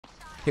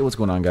Hey, what's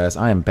going on, guys?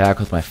 I am back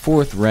with my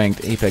 4th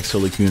ranked Apex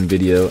solo queuing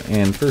video,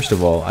 and first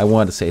of all, I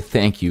wanted to say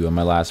thank you on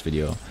my last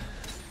video.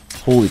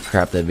 Holy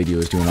crap, that video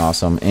is doing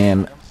awesome,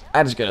 and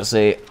I just gotta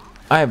say,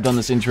 I have done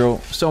this intro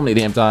so many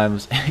damn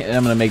times, and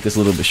I'm gonna make this a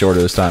little bit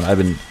shorter this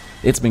time.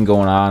 It's been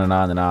going on and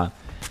on and on.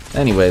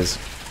 Anyways,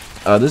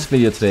 this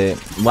video today,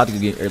 a lot of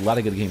good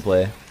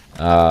gameplay,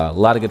 a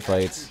lot of good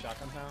fights,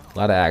 a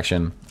lot of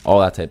action,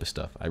 all that type of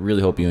stuff. I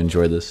really hope you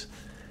enjoy this.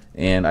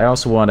 And I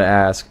also want to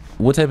ask,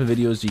 what type of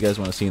videos do you guys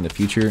want to see in the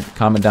future?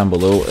 Comment down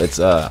below. It's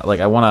do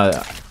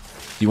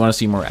you want to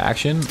see more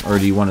action, or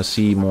do you want to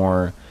see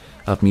more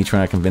of me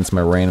trying to convince my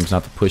randoms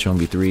not to push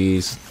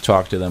 1v3s,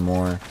 talk to them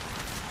more,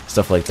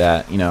 stuff like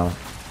that? You know,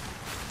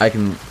 I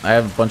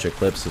have a bunch of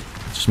clips of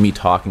just me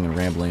talking and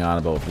rambling on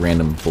about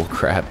random bull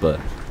crap, but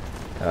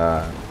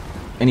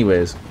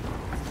anyways,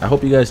 I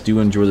hope you guys do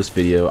enjoy this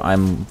video.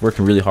 I'm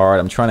working really hard.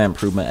 I'm trying to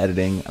improve my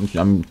editing.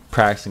 I'm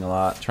practicing a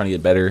lot, trying to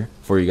get better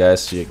for you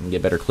guys so you can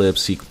get better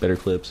clips, see better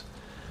clips.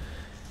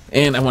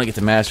 And I want to get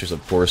to Masters,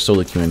 of course,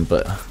 solo queuing,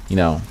 but, you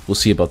know, we'll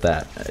see about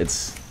that.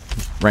 It's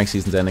rank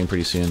season's ending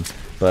pretty soon.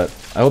 But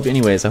I hope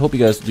you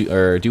guys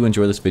do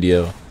enjoy this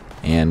video,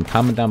 and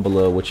comment down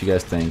below what you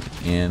guys think.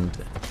 And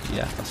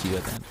yeah, I'll see you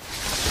at the end.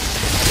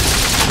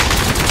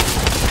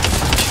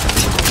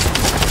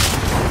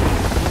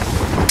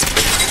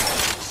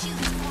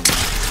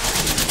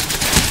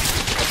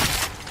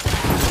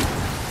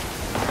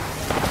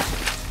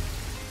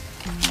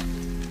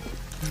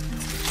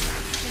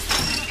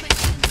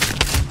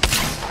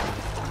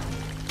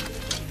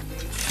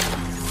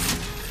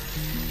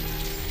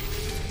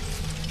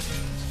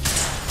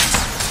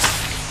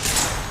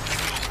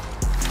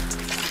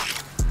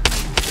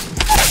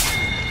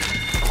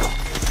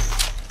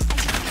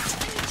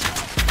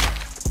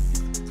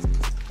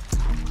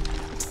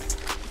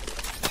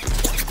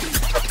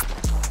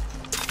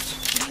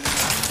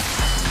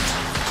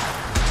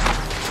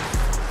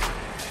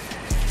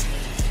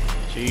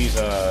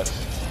 Jesus.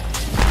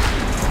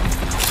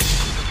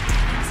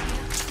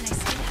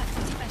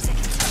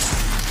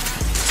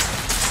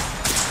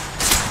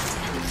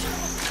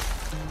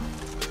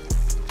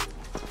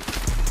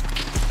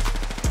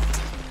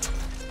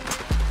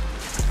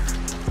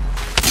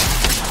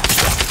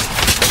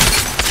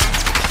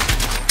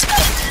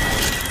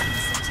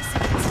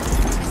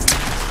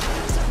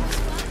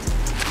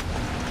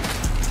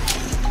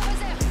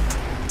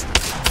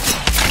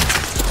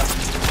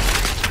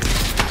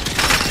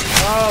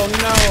 Oh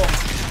no!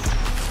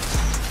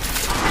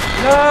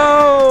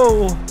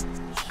 No!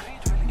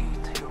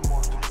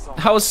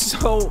 That was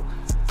so...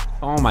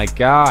 Oh my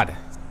god.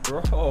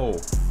 Bro.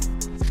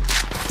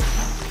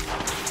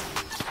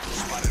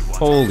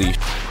 Holy...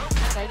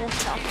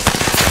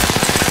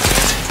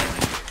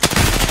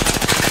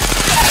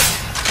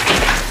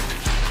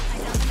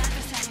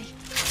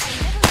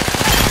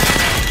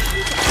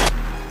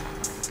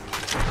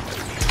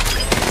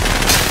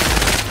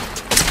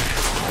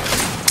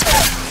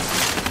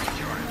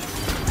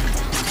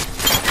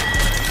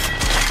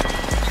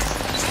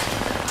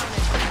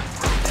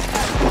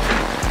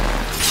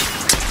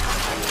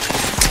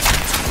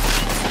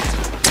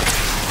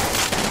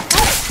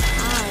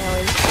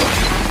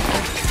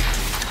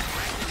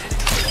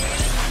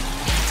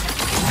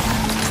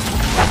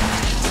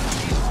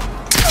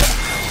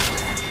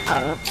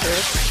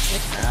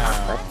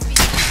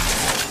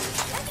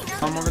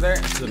 I'm over there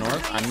to the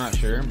north. I'm not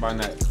sure. I'm buying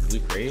that blue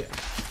crate.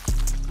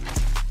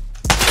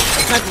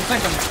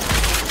 Snipe him!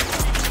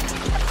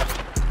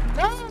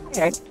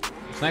 Okay.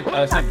 Snipe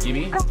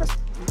Gibby.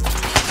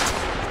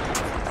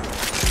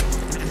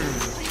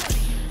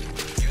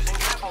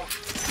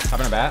 Hop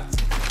in a bat.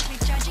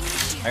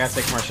 I got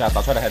 6 more shots.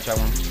 I'll try to headshot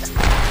one.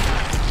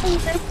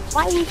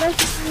 Why are you guys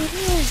doing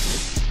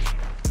this?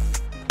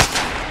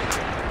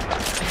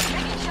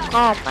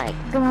 Oh my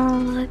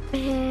god,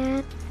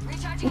 man.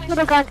 You should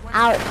have gone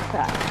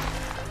outside.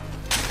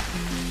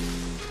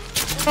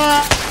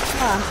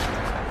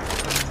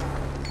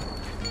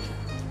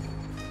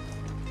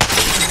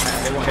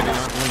 They won't hit it.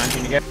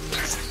 119 to get.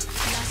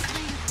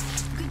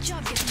 Good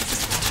job getting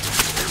this.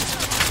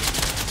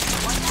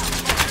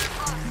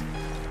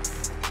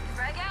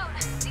 Frag out.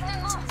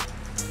 Signal low.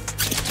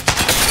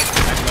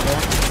 Nice level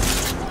one.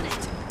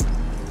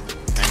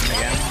 Nice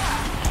again.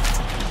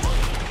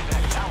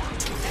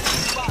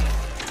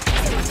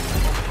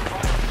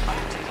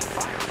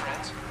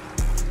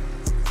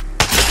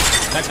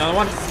 Nice, another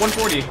one.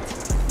 140.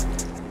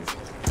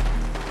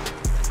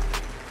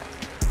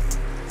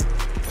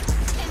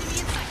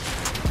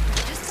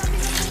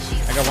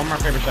 I got one more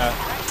paper shot.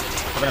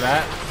 Open a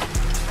bat.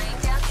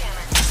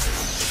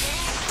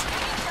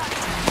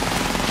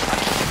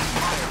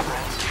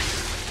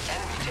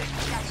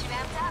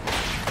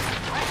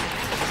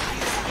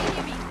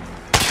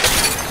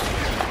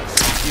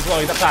 He's low,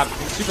 he's up top.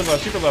 Super low,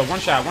 super low. One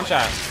shot.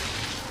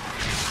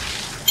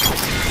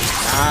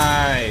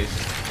 Nice.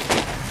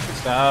 Good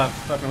stuff.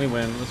 Fucking we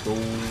win. Let's go.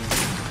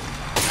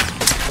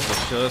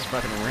 Let's just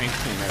fucking rank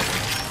team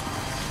everything.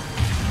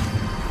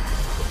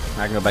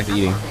 I can go back to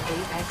eating.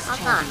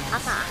 I'm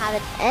not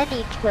having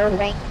any kill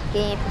rank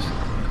games.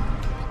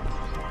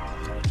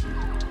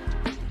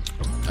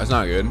 That's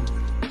not good.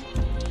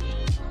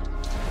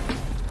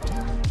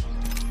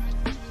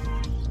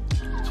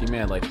 She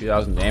made like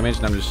 2,000 damage,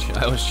 and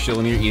I was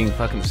chilling here eating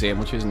fucking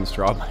sandwiches and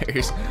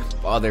strawberries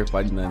while they're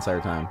fighting the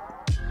entire time.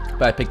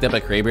 But I picked up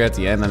a Kraber at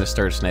the end, and I just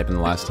started sniping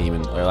the last team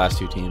and our last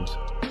two teams.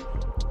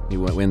 We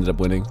ended up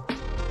winning.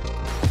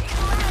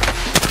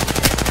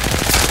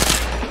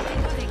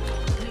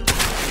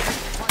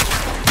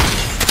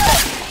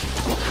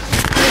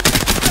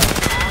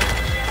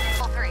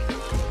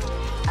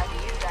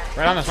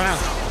 Right on us, right on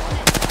us.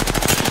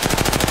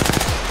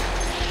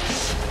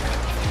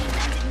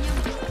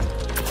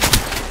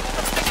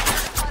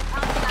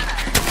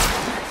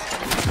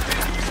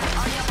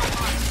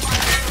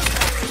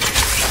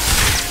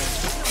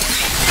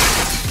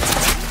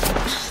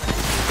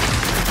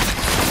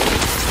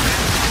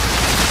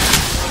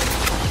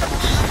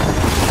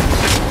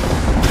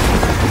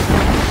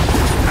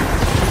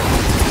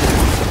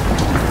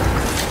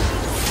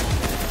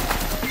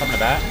 Coming to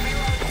bat.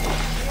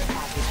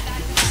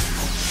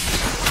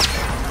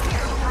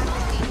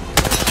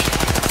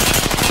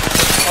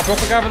 I'll go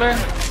for the guy over there.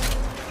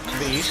 To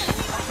the east.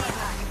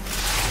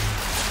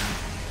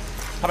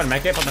 Pop in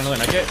mech it, pop in another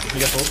mech it. You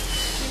get fooled.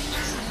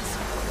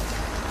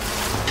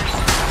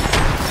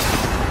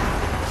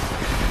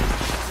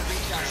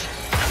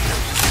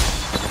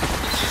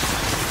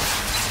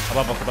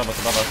 Above us, above us,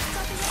 above us.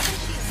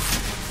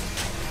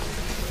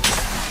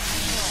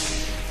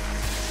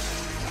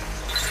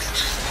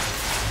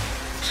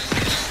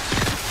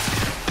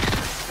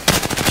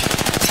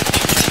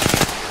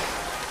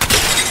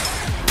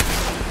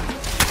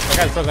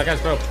 That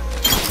guy's broke.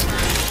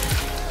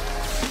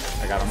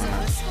 I got him on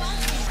that.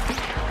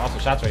 Also,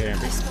 shots right here.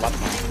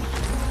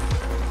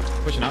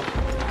 Pushing up.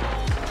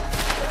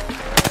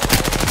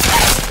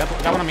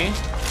 Got one on me.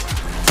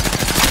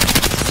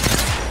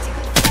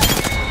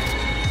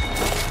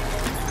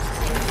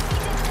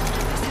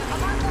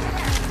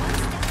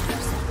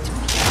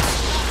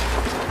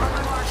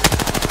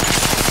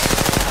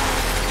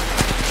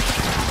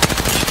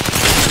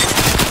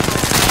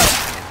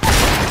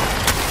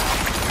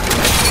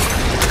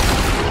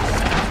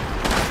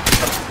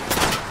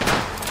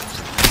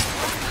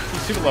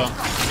 Super low.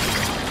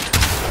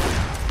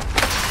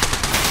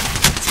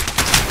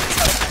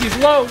 He's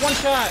low, one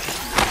shot.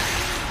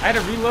 I had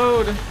to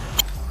reload.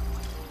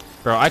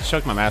 Bro, I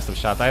choked my massive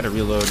shots. I had to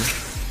reload.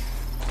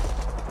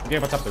 Okay,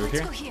 what's up the roof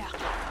here?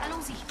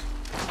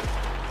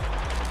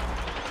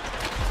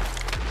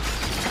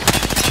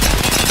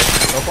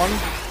 Broke one.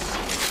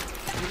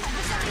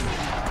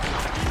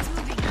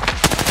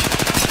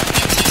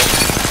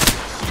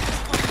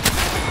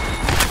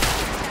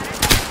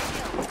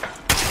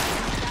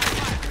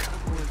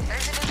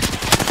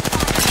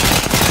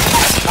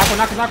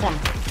 Knock one. I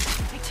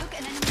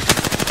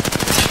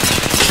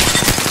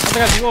think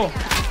that's a wall.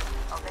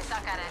 Oh, they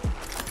suck at it.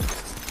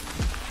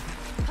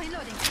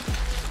 Reloading.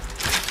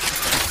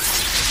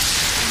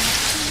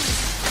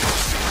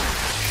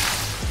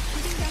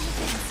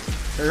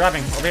 They're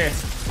driving over here.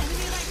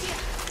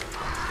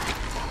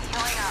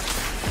 Healing up.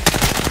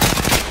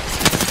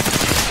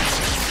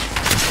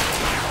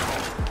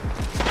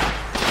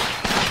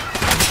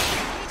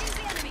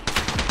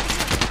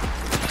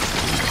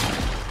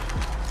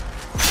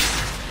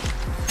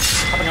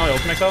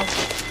 Ultimate though.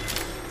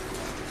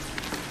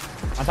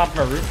 On top of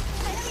our roof.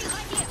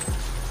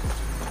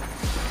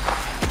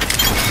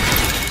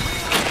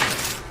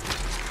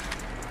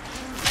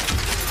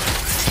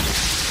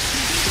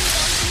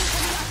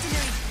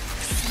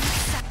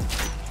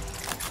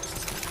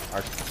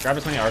 Grab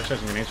as many arc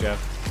stars and grenades you have.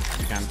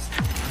 You can.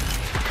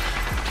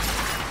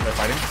 They're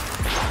fighting.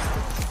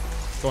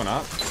 Going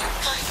up.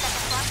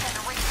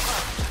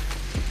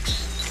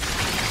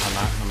 I'm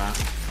not.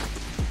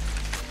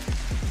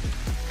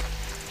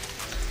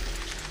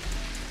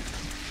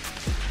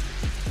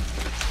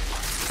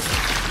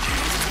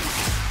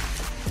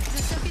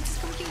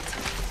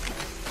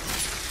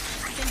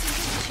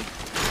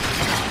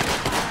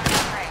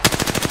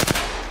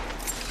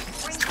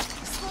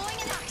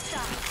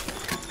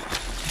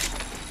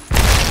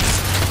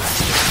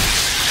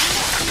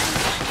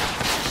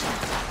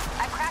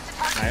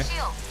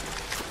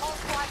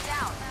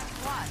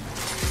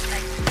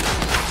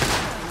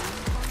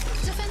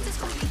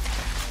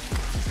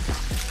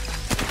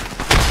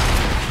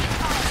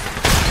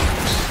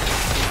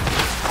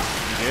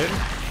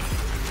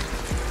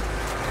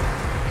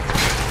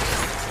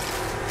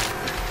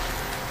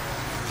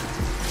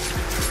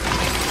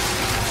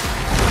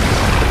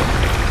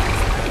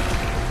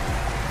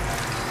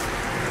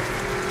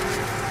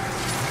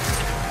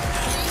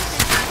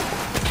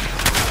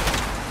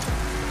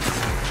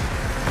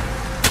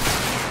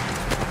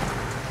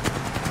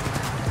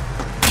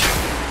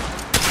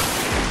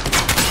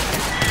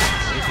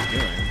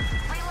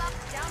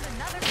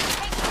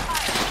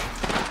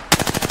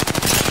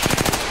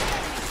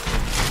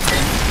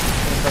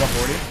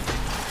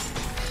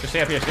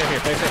 Stay up here,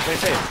 play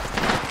safe.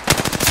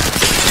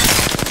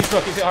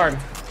 He's hit hard.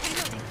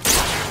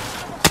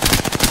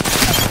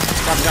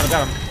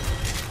 Got him.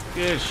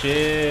 Good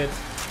shit.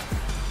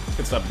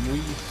 Good stuff,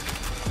 boys.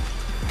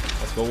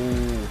 Let's Let's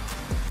go.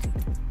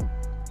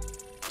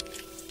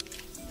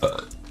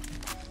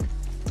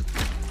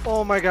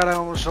 Oh my god, I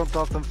almost jumped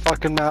off the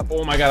fucking map.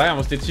 Oh my god, I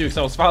almost did too because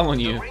I was following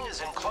The you. ring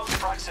is in close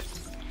proximity.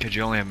 Could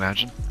you only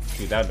imagine?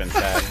 Dude, that would've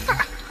been sad.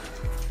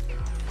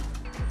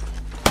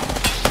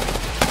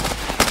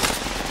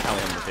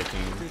 Probably under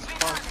 15. He's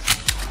fucked.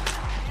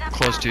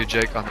 Close to you,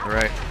 Jake, on the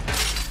right.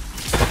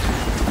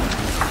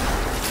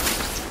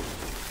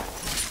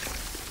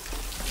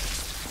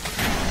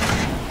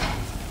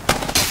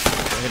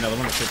 Hit another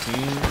one at 15.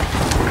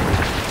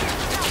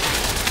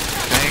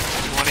 Tank,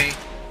 20.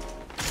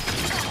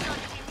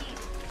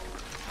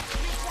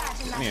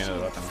 I need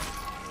another weapon.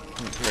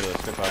 Get rid of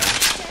this spitfire. 10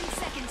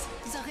 seconds.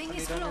 The ring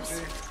is close.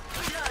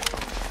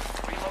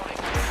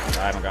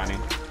 I don't got any.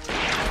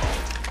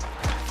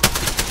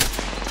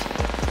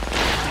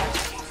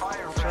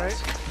 Right?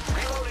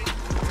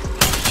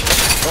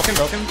 Broken,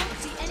 broken.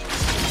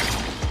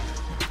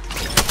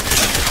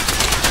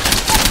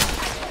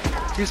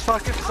 He's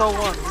fucking so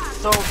one. He's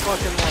so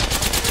fucking one.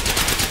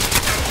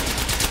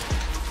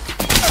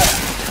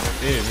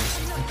 Dude.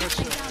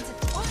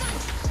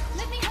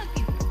 Let me help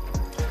you.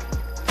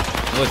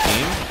 Another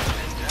team?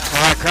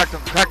 Alright, cracked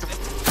him, cracked him.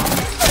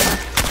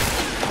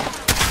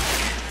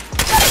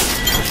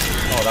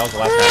 Oh, that was the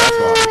last guy. That's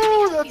wrong.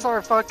 Ooh, that's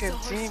our fucking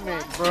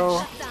teammate,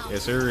 bro.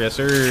 Yes, sir. Yes,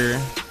 sir.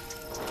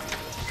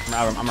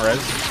 I'm a res.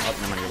 Oh,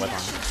 never mind. Your weapon.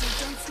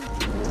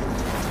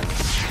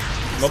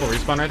 Mobile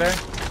respawn right there.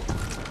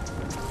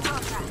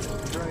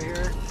 Right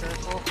here,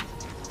 careful.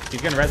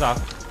 He's getting res off.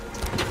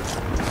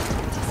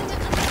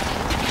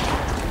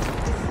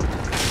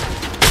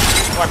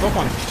 Oh, I broke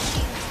one.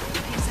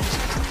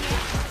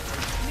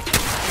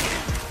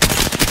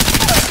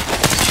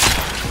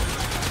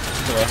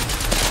 He's below.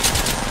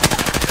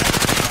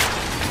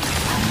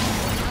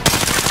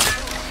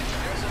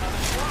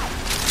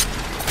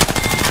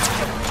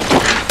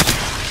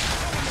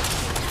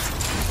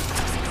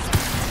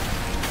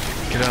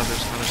 Get out,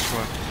 there's another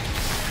squad.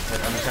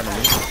 Wait, I'm just having a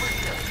loot.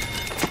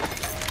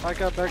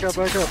 Back up, back up,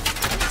 back up.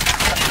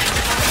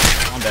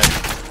 I'm dead.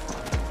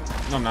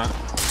 No, I'm not.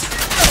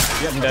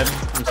 Yep, I'm dead.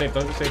 I'm safe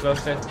though. Safe though.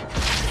 Safe.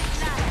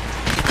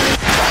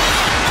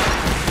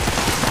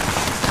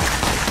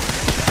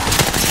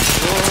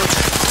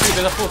 Dude,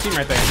 there's a full team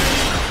right there.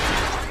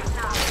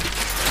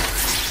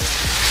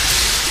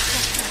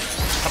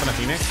 Up in a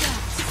Phoenix.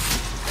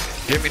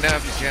 Get me now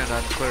if you can,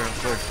 I'm clear, I'm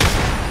clear.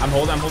 I'm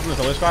holding this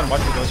other squad. I'm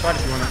watching this other squad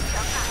if you wanna.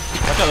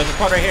 Watch out, there's a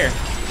squad right here.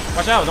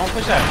 Watch out, don't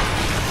push that.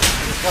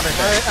 There's a squad right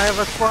there. I have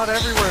a squad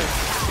everywhere.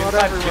 Squad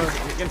everywhere.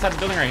 Get inside the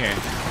building right here.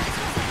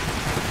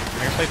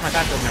 I can place my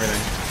tactics and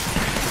everything.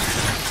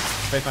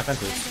 Place my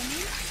fences.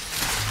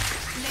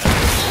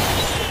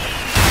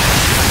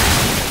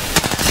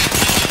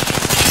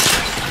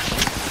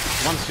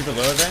 One's super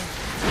low there.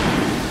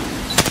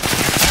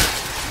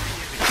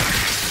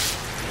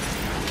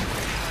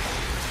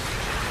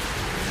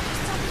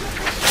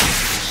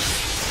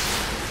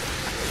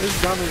 This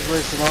dummy's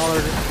wasting all our...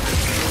 Yeah,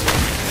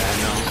 I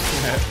know.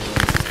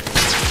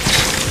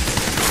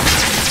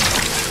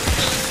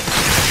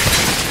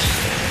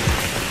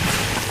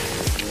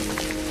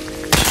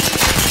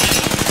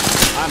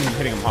 I'm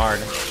hitting him hard.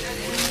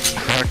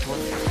 Cracked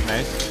one.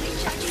 Nice.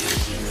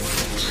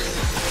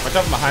 Watch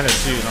out from behind us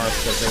too, North,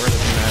 because they were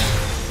looking at.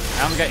 I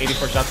only got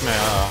 84 shots in my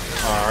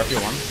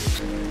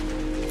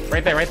RP1.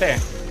 Right there, right there.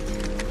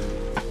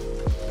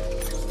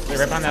 Wait,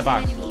 right behind that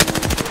box.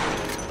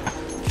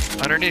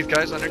 Underneath,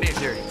 guys, underneath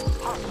here. Hey,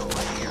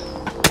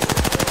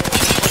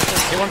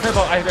 one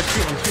purple. I got two.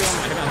 I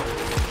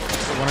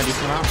got one of these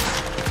one out.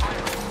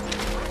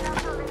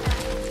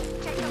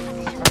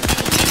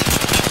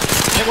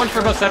 Hit one for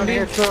about 70.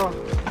 Here, so...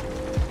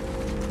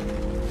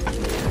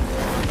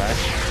 Okay.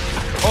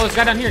 Oh, this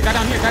guy down here, guys.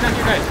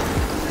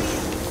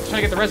 Just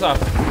trying to get the res off.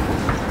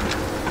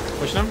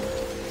 Pushing him.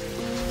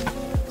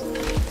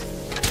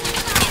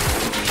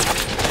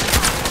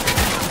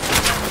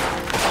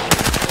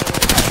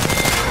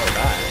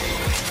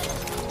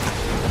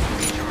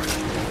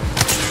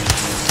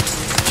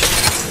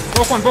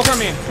 Broke one on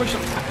me. Push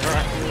him.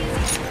 Alright.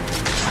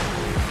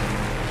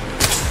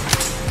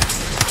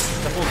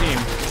 It's a full team.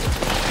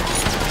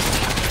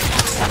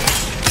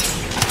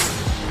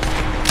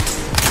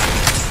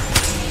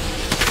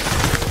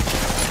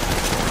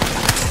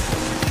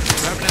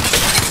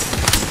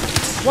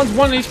 One's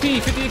 1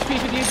 HP, 50 HP,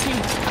 50 HP.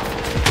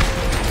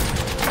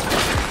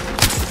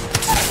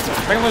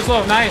 Bring him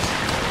low, nice.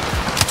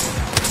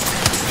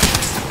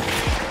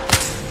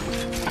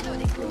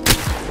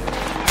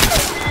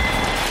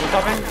 What's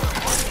up, man?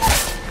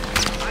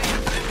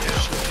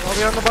 I'll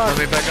be on the bus.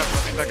 Let me back up,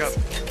 let me back up.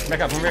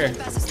 Back up, over here.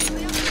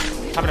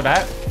 Hop in a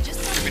bat.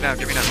 Give me now,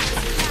 give me now.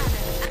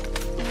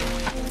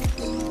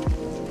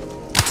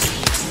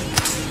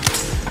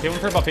 Get one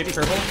for about 50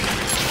 purple.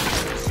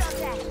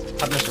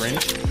 Hop in this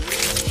range.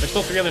 There's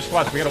still 3 other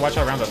squads, so we gotta watch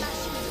out around us.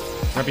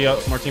 There might be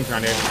more teams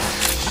around here.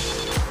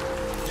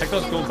 Check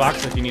those gold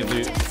boxes if you need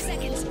loot.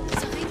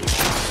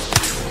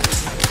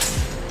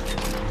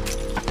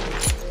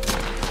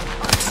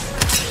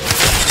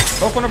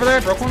 Broke one over there,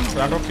 broke one.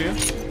 I broke 2.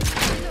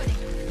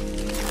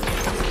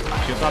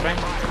 Shield swapping.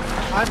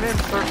 I'm in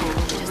circle.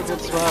 This is a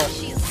good spot.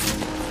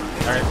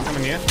 Alright, I'm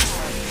coming to you.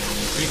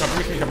 Can you cover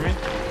me? Can you cover me?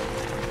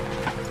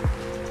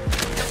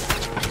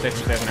 Safe,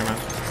 I'm safe, never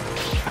mind.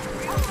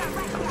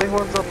 I think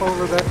one's up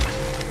over there.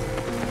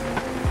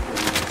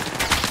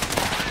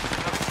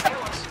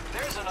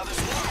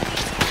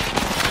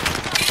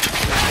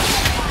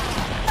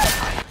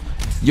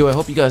 Yo, I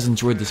hope you guys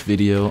enjoyed this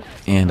video,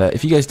 and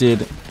if you guys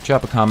did,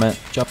 drop a comment,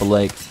 drop a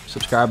like,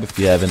 subscribe if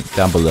you haven't,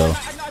 down below.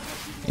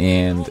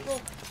 And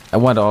I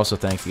want to also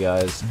thank you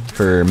guys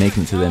for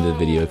making it to the end of the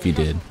video if you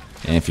did,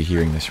 and if you're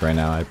hearing this right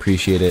now, I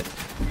appreciate it,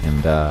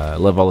 and I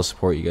love all the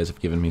support you guys have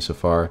given me so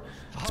far.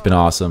 It's been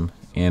awesome,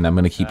 and I'm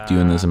gonna keep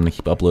doing this. I'm gonna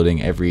keep uploading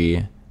my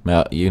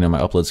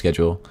upload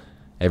schedule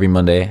every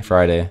Monday,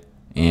 Friday,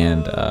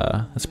 and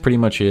that's pretty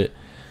much it.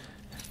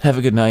 Have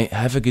a good night,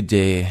 have a good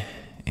day,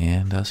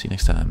 and I'll see you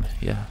next time.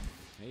 Yeah.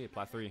 Hey,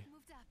 plot 3.